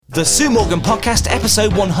The Sue Morgan Podcast,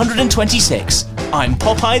 episode 126. I'm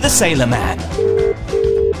Popeye the Sailor Man.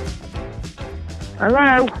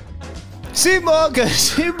 Hello? Sue Morgan!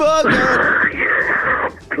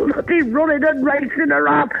 Bloody running and racing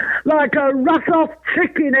around like a rat-off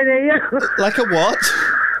chicken in here. Like a what?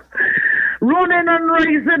 Running and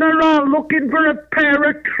racing around looking for a pair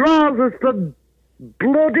of trousers for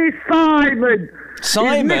bloody Simon.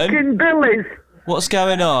 Simon? He's nicking Billy's. What's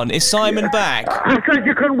going on? Is Simon back? I said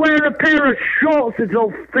you can wear a pair of shorts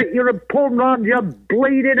that'll fit you and pull round your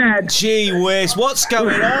bleeding head. Gee whiz, what's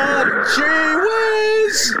going on? Gee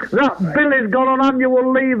whiz! That Billy's gone on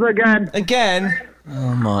annual leave again. Again?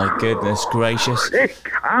 Oh my goodness gracious. It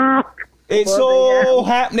can't. It's all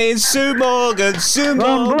happening, Sue Morgan, Sue Morgan,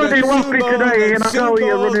 I'm bloody Sue wappy Morgan, today, and I Sue know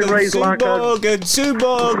you're running Morgan, race Sue like a... Morgan, Sue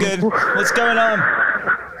Morgan. What's going on?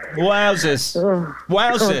 Wowzers.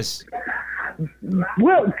 Wowzers.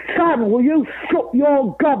 Well, Sam, will you shut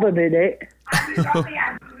your gobbin in it?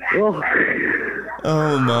 Oh.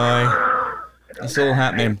 Oh my. It's all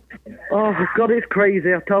happening. Oh, God, it's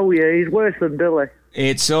crazy, I tell you. He's worse than Billy.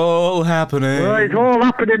 It's all happening. Well, it's all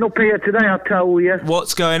happening up here today, I tell you.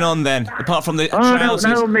 What's going on then? Apart from the I trousers?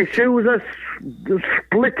 don't know, my shoes are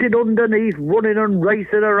splitting underneath, running and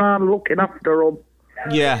racing around looking after them.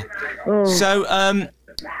 Yeah. Oh.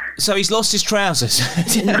 So he's lost his trousers.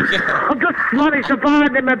 I've just managed to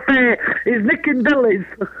find him a pair. He's nicking Billy's.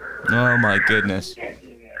 Oh my goodness.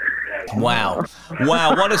 Wow,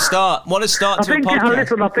 what a start. What a start to a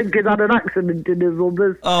podcast. I think he's had an accident in his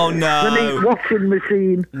others. Oh no. The neat washing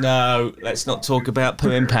machine. No, let's not talk about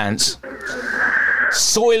poo in pants.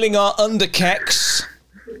 Soiling our underkecks.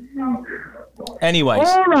 Anyways.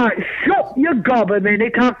 All right, shut your gob a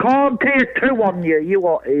minute. I can't hear two on you. You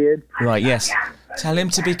what, Ian? Right, yes. Tell him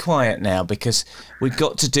to be quiet now because we've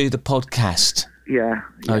got to do the podcast. Yeah.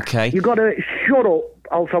 Okay. You got to shut up,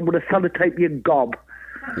 else I'm going to sellotape your gob.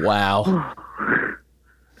 Wow.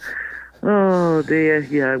 Oh dear,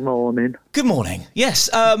 yeah, morning. Good morning. Yes,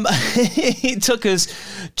 it took us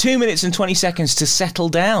 2 minutes and 20 seconds to settle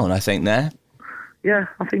down, I think, there. Yeah,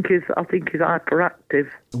 I think he's hyperactive.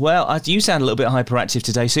 Well, you sound a little bit hyperactive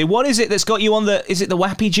today, Sue. What is it that's got you on is it the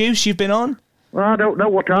Wappy Juice you've been on? Well, I don't know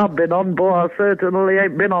what I've been on, but I certainly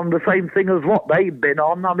ain't been on the same thing as what they've been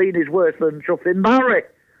on. I mean, it's worse than Chuffing Barry.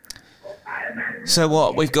 So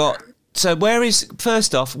what, we've got... So where is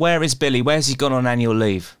Billy? Where's he gone on annual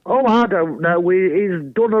leave? Oh, I don't know. He's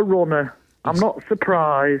done a runner. I'm not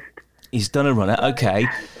surprised. He's done a runner, okay.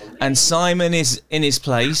 And Simon is in his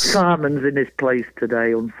place? Simon's in his place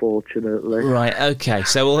today, unfortunately. Right, okay.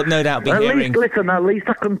 So we'll no doubt be hearing... At least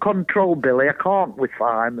I can control Billy. I can't with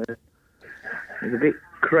Simon. He's a bit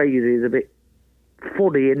crazy. He's a bit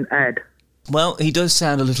funny in head. Well, he does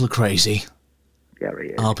sound a little crazy. Yeah, he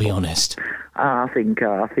is. I'll be honest. I think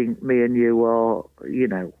me and you are,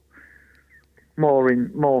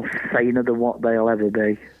 more saner than what they'll ever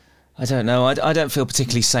be. I don't know. I don't feel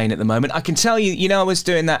particularly sane at the moment. I can tell you, I'm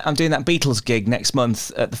doing that Beatles gig next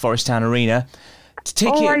month at the Forest Town Arena.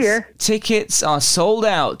 Tickets are sold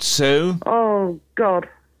out, Sue. Oh, God.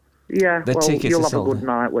 Yeah, you'll have a good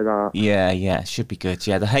night with that. Yeah, should be good.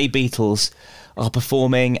 Yeah, the Hey Beatles are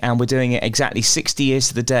performing, and we're doing it exactly 60 years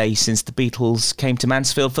to the day since the Beatles came to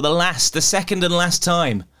Mansfield for the second and last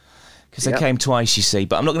time. Because they came twice, you see.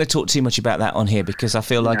 But I'm not going to talk too much about that on here because I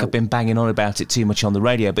feel like I've been banging on about it too much on the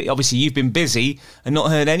radio. But obviously you've been busy and not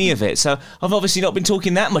heard any of it. So I've obviously not been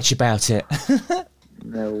talking that much about it.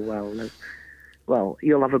 No. Well,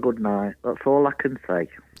 you'll have a good night. That's all I can say.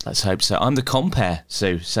 Let's hope so. I'm the compere,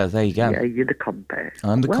 Sue. So there you go. Yeah, you're the compere.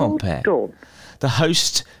 I'm the compere. Done. The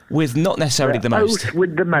host with not necessarily the most. Host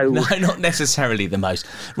with the most. No, not necessarily the most.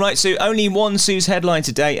 Right, Sue, only one Sue's headline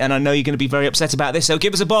today, and I know you're going to be very upset about this, so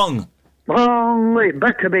give us a bong. Oh, it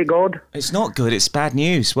better be good. It's not good, it's bad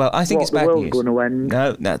news. Well, I think it's bad news. The world's going to end.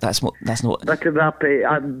 No, that's not... Better be,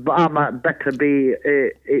 I might better be,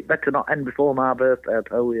 it better not end before my birthday, I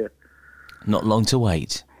tell you. Not long to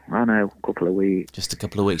wait. I know, a couple of weeks. Just a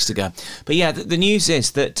couple of weeks to go. But yeah, the news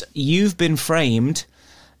is that You've Been Framed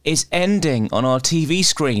is ending on our TV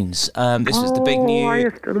screens. This was the big news. I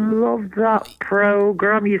used to love that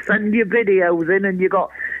programme. You send your videos in and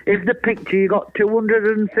if the picture, you got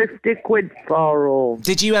 250 quid for all.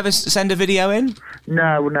 Did you ever send a video in?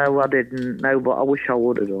 No, I didn't. No, but I wish I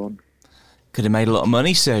would have done. Could have made a lot of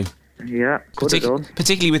money, Sue. Yeah, could have done.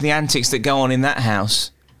 Particularly with the antics that go on in that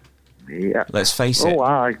house. Yeah. Let's face it.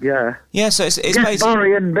 Oh, yeah. Yeah, so it's Get basically...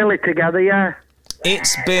 Barry and Billy together, yeah.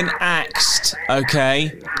 It's been axed,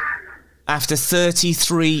 okay, after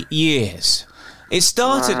 33 years. It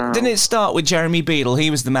started, didn't it start with Jeremy Beadle?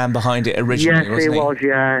 He was the man behind it originally, yes, he wasn't he? was,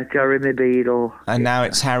 yeah, Jeremy Beadle. And now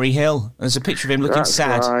it's Harry Hill. There's a picture of him looking That's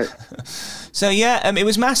sad. right. So, yeah, it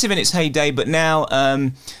was massive in its heyday, but now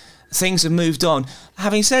things have moved on.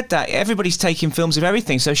 Having said that, everybody's taking films of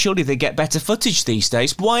everything, so surely they get better footage these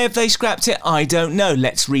days. Why have they scrapped it? I don't know.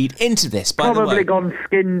 Let's read into this. By the way, Probably gone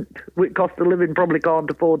skint. With cost of living, probably can't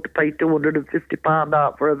afford to pay £250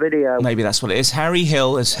 out for a video. maybe that's what it is. Harry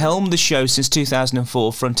Hill has helmed the show since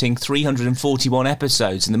 2004, fronting 341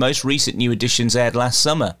 episodes, and the most recent new editions aired last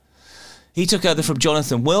summer. He took over from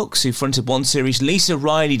Jonathan Wilkes, who fronted one series. Lisa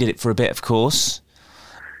Riley did it for a bit, of course.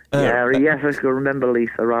 Yes, I can remember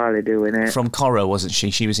Lisa Riley doing it. From Corra, wasn't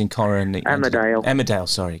she? She was in Corra and Emmerdale. Emmerdale,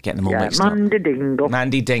 sorry, getting them all mixed up. Mandy Dingle.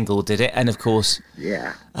 Mandy Dingle did it, and of course,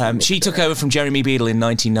 Yeah. she took over from Jeremy Beadle in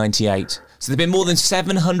 1998. So there've been more than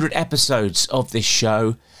 700 episodes of this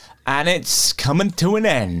show, and it's coming to an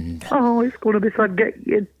end. Oh, it's going to be sad. Get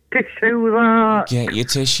your tissues out. Get your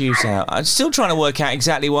tissues out. I'm still trying to work out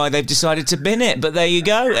exactly why they've decided to bin it, but there you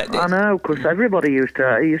go. I know, because everybody used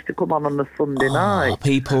to come on the Sunday night.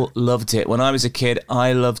 People loved it. When I was a kid,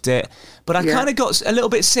 I loved it. But I kind of got a little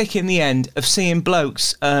bit sick in the end of seeing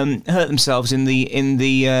blokes hurt themselves in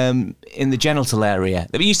the genital area.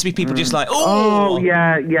 There used to be people just like, Oh,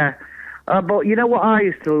 yeah. But you know what I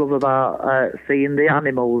used to love about seeing the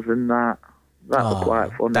animals and that? That was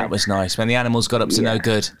quite funny. That was nice. When the animals got up to no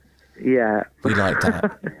good. Yeah. We liked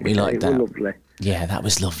that. We liked It was that. lovely. Yeah, that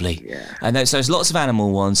was lovely. Yeah. And so there's lots of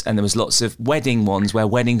animal ones, and there was lots of wedding ones where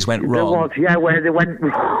weddings went There wrong. was, yeah, where they went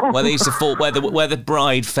wrong. Where they used to fall, where the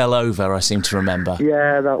bride fell over, I seem to remember.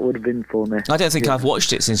 Yeah, that would have been funny. I don't think I've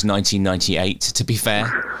watched it since 1998, to be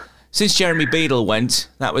fair. Since Jeremy Beadle went,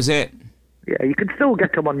 that was it. Yeah, you can still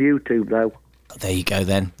get them on YouTube, though. There you go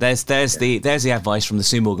then. There's the advice from the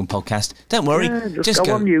Sue Morgan podcast. Don't worry, Yeah, just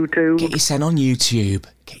go on YouTube. Get your sen on YouTube.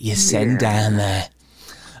 Get your sen down there.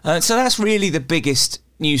 So that's really the biggest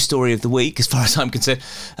news story of the week, as far as I'm concerned.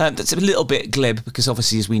 That's a little bit glib because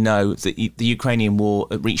obviously, as we know, the Ukrainian war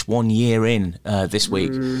reached 1 year in this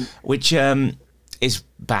week, which is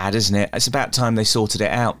bad, isn't it? It's about time they sorted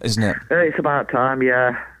it out, isn't it? It's about time,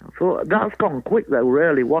 yeah. So that's gone quick, though,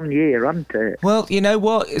 really. 1 year, hasn't it? Well, you know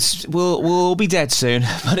what? We'll all be dead soon,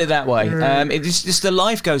 put it that way. It's just the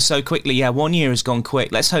life goes so quickly. Yeah, 1 year has gone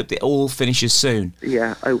quick. Let's hope that it all finishes soon.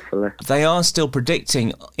 Yeah, hopefully. They are still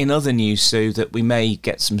predicting, in other news, Sue, that we may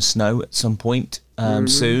get some snow at some point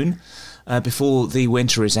soon, before the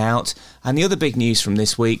winter is out. And the other big news from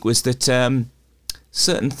this week was that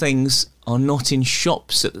certain things are not in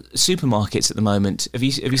shops at supermarkets at the moment. Have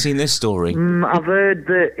you seen this story? I've heard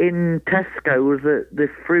that in Tesco's that the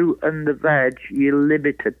fruit and the veg, you're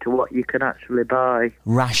limited to what you can actually buy.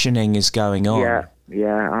 Rationing is going on.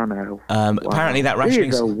 Yeah, I know. Apparently that rationing...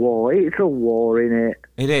 It's a war, innit?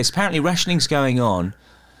 It is. Apparently rationing's going on.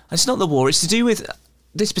 It's not the war, it's to do with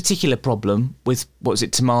this particular problem with, what was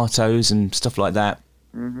it, tomatoes and stuff like that.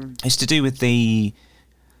 It's to do with the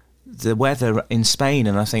weather in Spain,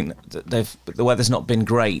 and I think that the weather's not been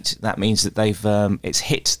great. That means that it's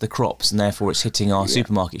hit the crops, and therefore it's hitting our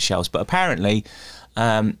supermarket shelves. But apparently,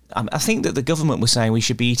 I think that the government was saying we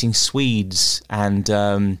should be eating swedes and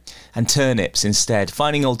turnips instead,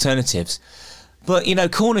 finding alternatives. But, you know,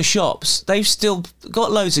 corner shops, they've still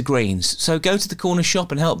got loads of greens. So go to the corner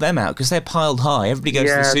shop and help them out, because they're piled high. Everybody goes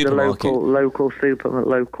to the supermarket. Yeah, the local supermarket,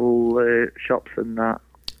 local shops and that.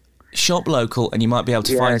 Shop local, and you might be able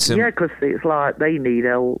to find some... Yeah, because it's like they need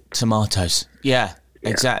help. Tomatoes. Yeah,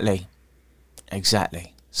 exactly.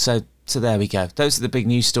 So there we go. Those are the big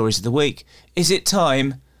news stories of the week. Is it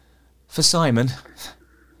time for Simon?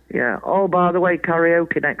 Yeah. Oh, by the way,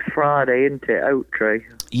 karaoke next Friday, isn't it, Oak Tree?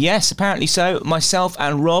 Yes, apparently so. Myself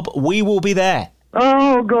and Rob, we will be there.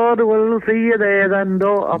 Oh, God, we'll see you there then,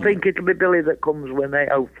 though. I think it'll be Billy that comes with me,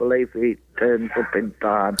 hopefully, if he turns up in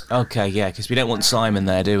time. Okay, yeah, because we don't want Simon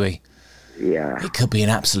there, do we? Yeah. It could be an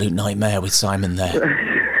absolute nightmare with Simon there.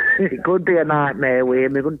 It could be a nightmare with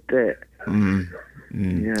him, couldn't it?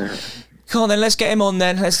 Yeah. Come on then, let's get him on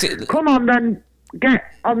then. Come on then, get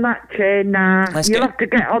on that chair now. You'll have to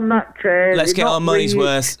get on that chair. Let's get our money's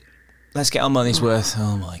worth. Let's get our money's worth.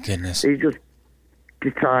 Oh, my goodness. He's just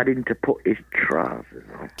deciding to put his trousers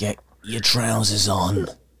on. Get your trousers on.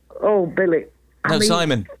 Oh, Billy.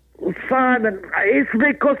 Simon. Simon, it's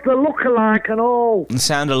because they look alike and all. And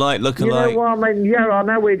sound alike, look alike. You know what I mean? Yeah, I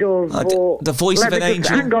know he does. The voice of an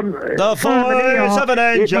angel. Hang on. The voice of an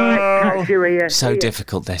angel. So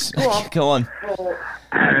difficult, this. Go on.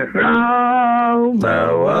 Around the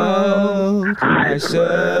world, I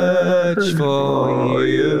search for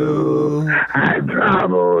you. I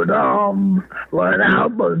traveled on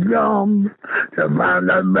without the drums to find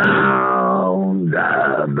the brown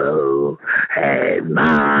taboo. His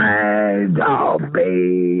mind all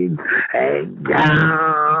beat and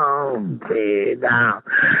down,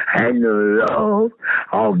 and the love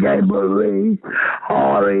of Gabriel,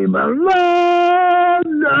 or even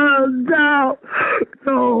London down.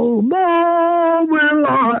 No more will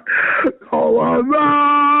I go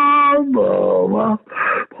around,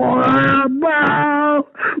 for I bow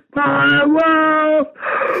my world.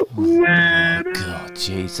 God,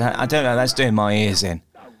 jeez. I don't know. That's doing my ears in.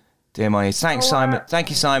 Doing my ears. Thanks, Simon. Thank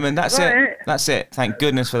you, Simon. That's it. That's it. Thank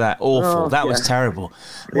goodness for that. Awful. That was terrible.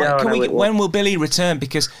 Yeah, when will Billy return?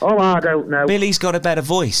 Because I don't know. Billy's got a better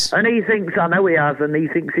voice. And he thinks, I know he has, and he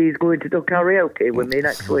thinks he's going to do karaoke with me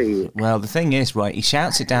next week. Well, the thing is, right, he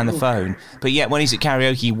shouts it down the phone, but yet when he's at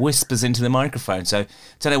karaoke, he whispers into the microphone. So,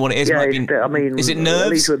 don't know what it is. Yeah, is it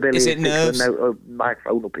nerves? Is it nerves? A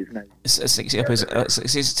microphone up his nose. Sticks it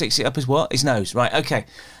up his what? His nose. Right, okay.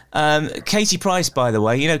 Katie Price, by the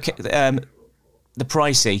way, you know, the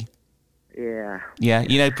Pricey. Yeah. Yeah,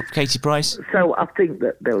 you know Katie Price? So I think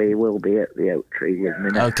that Billy will be at the Oak Tree with me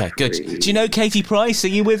next Okay, good. week. Do you know Katie Price? Are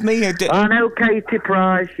you with me? I know Katie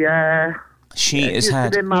Price, yeah. She's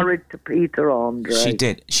been married to Peter Andre. She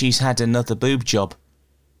did. She's had another boob job.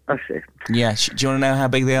 That's it. Yeah, do you want to know how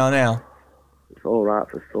big they are now? It's all right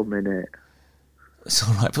for some, innit? It's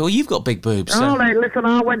all right. Well, you've got big boobs. Oh, mate, listen,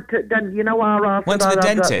 I went to... You know how I went to the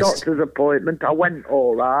dentist? That doctor's appointment. I went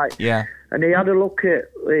all right. Yeah. And he had a look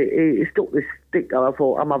at... He stuck this stick down. I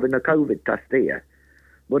thought, I'm having a COVID test here.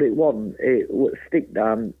 But it wasn't. It was stick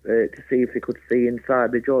down to see if he could see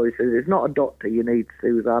inside the jaw. He says, it's not a doctor you need,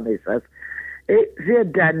 Suzanne. He says, it's your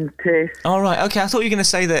dentist. All right, okay. I thought you were going to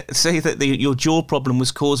say that your jaw problem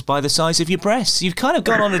was caused by the size of your breasts. You've kind of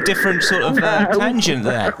gone on a different sort of tangent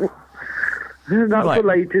there. That's right. The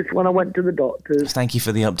latest when I went to the doctors. Thank you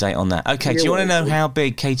for the update on that. Okay, do you want to know how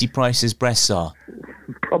big Katie Price's breasts are?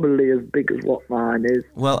 Probably as big as what mine is.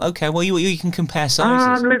 Well, okay. Well, you can compare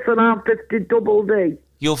sizes. Listen, I'm 50 double D.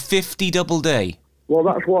 You're 50 double D? Well,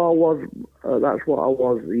 that's what I was.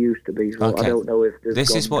 Used to be. So okay. I don't know if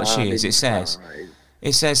this is what she is. It says,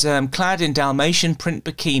 clad in Dalmatian print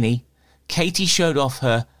bikini, Katie showed off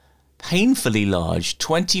her painfully large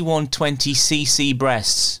 2120cc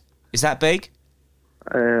breasts. Is that big?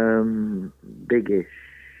 Biggish.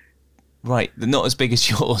 Right, they're not as big as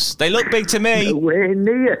yours. They look big to me. Nowhere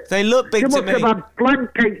near. They look big to me. She must have had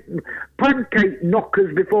pancake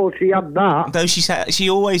knockers before she had that. No, she's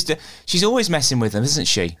always messing with them, isn't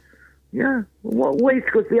she? Yeah. What waste?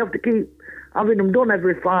 Because they have to keep having them done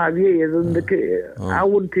every 5 years, and I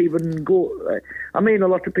wouldn't even go. I mean, a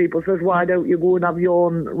lot of people says, why don't you go and have your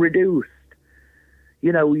own reduced?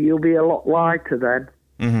 You know, you'll be a lot lighter then.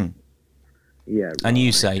 Mm-hmm. Yeah. Right. And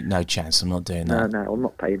you say, no chance, I'm not doing that. No, I'm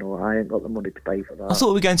not paying all that. I ain't got the money to pay for that. I thought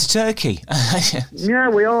we were going to Turkey. Yeah,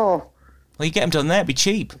 we are. Well, you get them done there, it'd be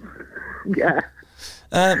cheap. Yeah.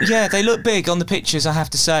 Yeah, they look big on the pictures, I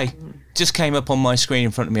have to say. Just came up on my screen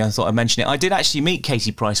in front of me, I thought I'd mention it. I did actually meet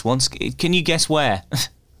Katie Price once. Can you guess where?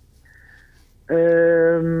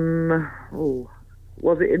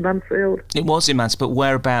 Was it in Mansfield? It was in Mansfield, but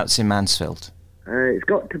whereabouts in Mansfield? It's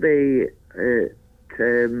got to be at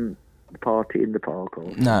the party in the park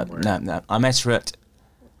or somewhere. No. I met her at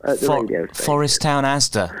the radio station. Forest Town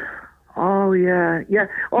Asda. Oh, yeah.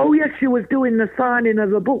 Oh, yes, she was doing the signing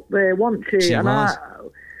of a book there, wasn't she? She was.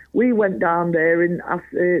 We went down there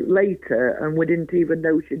later, and we didn't even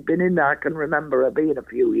know she'd been in there. I can remember her being a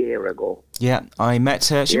few years ago. Yeah, I met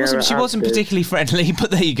her. She wasn't particularly friendly,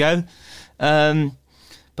 but there you go. But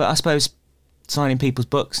I suppose signing people's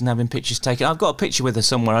books and having pictures taken. I've got a picture with her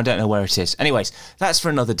somewhere. I don't know where it is. Anyways, that's for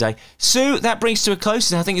another day. Sue, that brings to a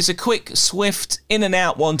close. I think it's a quick, swift, in and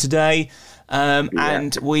out one today.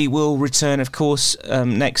 And we will return, of course,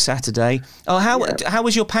 next Saturday. Oh, how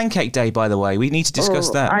was your pancake day, by the way? We need to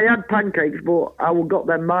discuss that. I had pancakes, but I got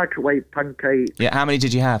them microwave pancakes. Yeah, how many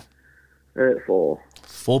did you have? 4.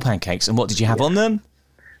 4 pancakes. And what did you have on them?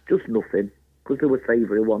 Just nothing. Because they were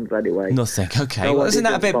savoury ones anyway. Nothing, okay. No, well, isn't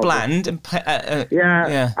that a bit bland?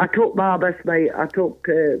 Yeah. I took my best mate. I took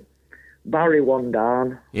Barry one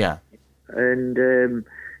down. Yeah. And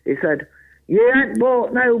he said, you ain't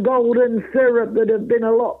bought no golden syrup that'd have been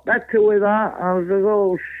a lot better with that. I was like,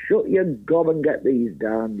 oh, shut your gob and get these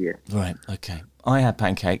down, you. Right, okay. I had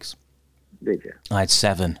pancakes. Did you? I had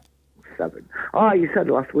 7. 7. Oh, you said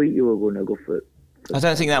last week you were going to go for I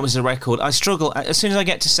don't think that was a record. I struggle. As soon as I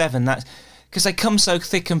get to 7, that's... Because they come so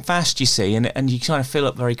thick and fast, you see, and you kind of fill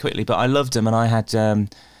up very quickly. But I loved them, and I had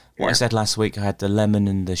what I said last week. I had the lemon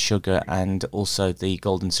and the sugar and also the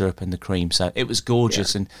golden syrup and the cream. So it was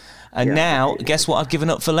gorgeous. And now, guess what I've given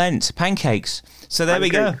up for Lent? Pancakes. So there we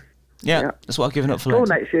go. Yeah, that's what I've given up for Lent.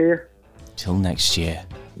 Till next year. Till next year.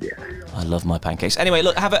 Yeah. I love my pancakes. Anyway,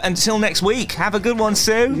 look, until next week. Have a good one,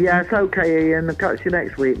 Sue. Yeah, it's okay, Ian. I'll catch you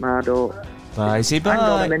next week, Mardo. Bye. Hang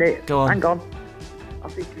on a minute. Go on. Hang on. I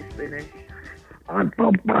think he's finished. I'm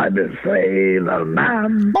Popeye the Sailor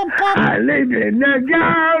Man. I lived in the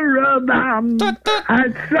caravan. I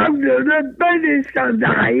sung to the British because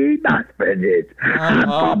I eat my spinach. I'm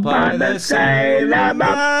Popeye the Sailor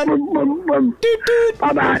Man.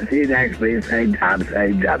 Bye-bye. See you next week. Same time,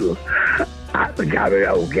 same channel. At the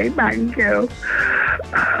karaoke, thank you.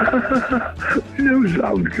 New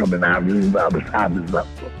songs coming out as well. The time is up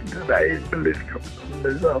today. The list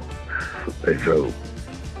coming on as well.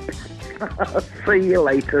 See you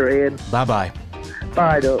later, Ian. Bye-bye.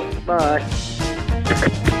 Bye, Doc.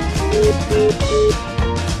 Bye.